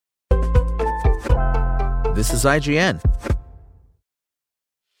This is IGN.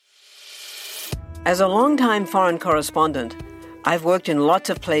 As a longtime foreign correspondent, I've worked in lots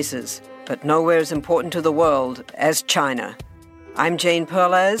of places, but nowhere as important to the world as China. I'm Jane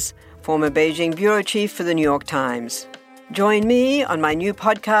Perlez, former Beijing bureau chief for the New York Times. Join me on my new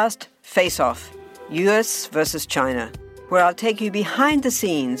podcast, Face Off, U.S. versus China, where I'll take you behind the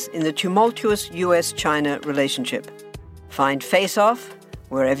scenes in the tumultuous U.S.-China relationship. Find Face Off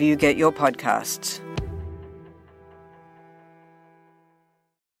wherever you get your podcasts.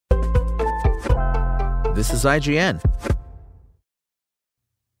 This is IGN.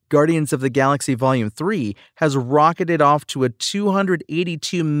 Guardians of the Galaxy Volume 3 has rocketed off to a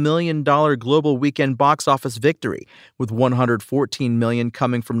 $282 million global weekend box office victory, with $114 million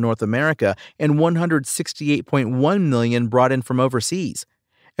coming from North America and $168.1 million brought in from overseas.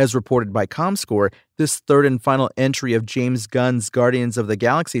 As reported by ComScore, this third and final entry of James Gunn's Guardians of the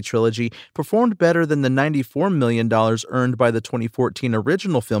Galaxy trilogy performed better than the $94 million earned by the 2014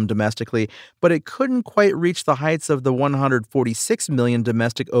 original film domestically, but it couldn't quite reach the heights of the $146 million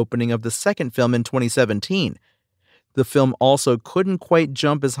domestic opening of the second film in 2017. The film also couldn't quite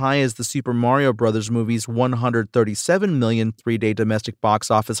jump as high as the Super Mario Bros. Movie's $137 million three-day domestic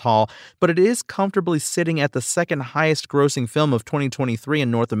box office haul, but it is comfortably sitting at the second highest grossing film of 2023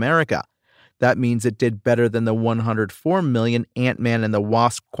 in North America. That means it did better than the $104 million Ant-Man and the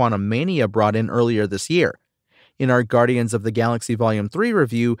Wasp: Quantumania brought in earlier this year. In our Guardians of the Galaxy Volume 3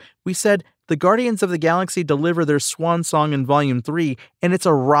 review, we said, the Guardians of the Galaxy deliver their swan song in Volume 3, and it's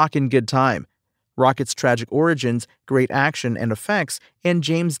a rockin' good time. Rocket's tragic origins, great action and effects, and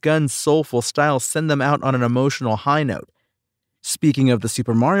James Gunn's soulful style send them out on an emotional high note. Speaking of the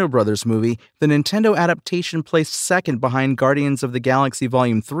Super Mario Bros. Movie, the Nintendo adaptation placed second behind Guardians of the Galaxy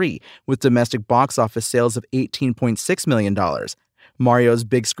Volume 3, with domestic box office sales of $18.6 million. Mario's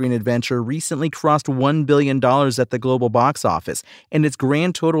big screen adventure recently crossed $1 billion at the global box office, and its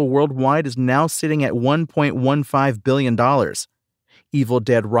grand total worldwide is now sitting at $1.15 billion. Evil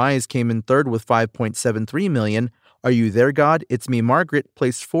Dead Rise came in third with $5.73 million. Are You There, God? It's Me, Margaret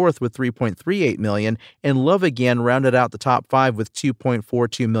placed fourth with $3.38 million, and Love Again rounded out the top five with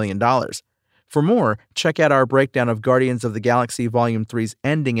 $2.42 million. For more, check out our breakdown of Guardians of the Galaxy Volume 3's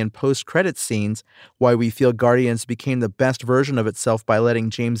ending and post-credits scenes, why we feel Guardians became the best version of itself by letting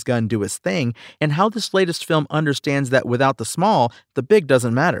James Gunn do his thing, and how this latest film understands that without the small, the big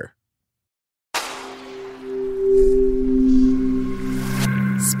doesn't matter.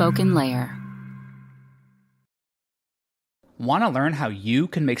 Spoken Layer. Want to learn how you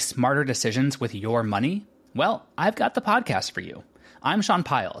can make smarter decisions with your money? Well, I've got the podcast for you. I'm Sean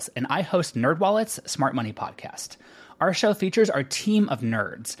Piles, and I host NerdWallet's Smart Money Podcast. Our show features our team of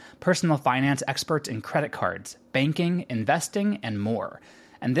nerds, personal finance experts in credit cards, banking, investing, and more.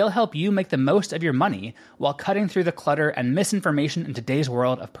 And they'll help you make the most of your money while cutting through the clutter and misinformation in today's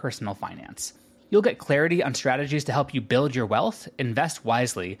world of personal finance. You'll get clarity on strategies to help you build your wealth, invest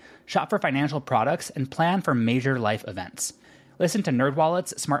wisely, shop for financial products, and plan for major life events. Listen to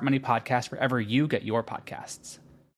NerdWallet's Smart Money Podcast wherever you get your podcasts.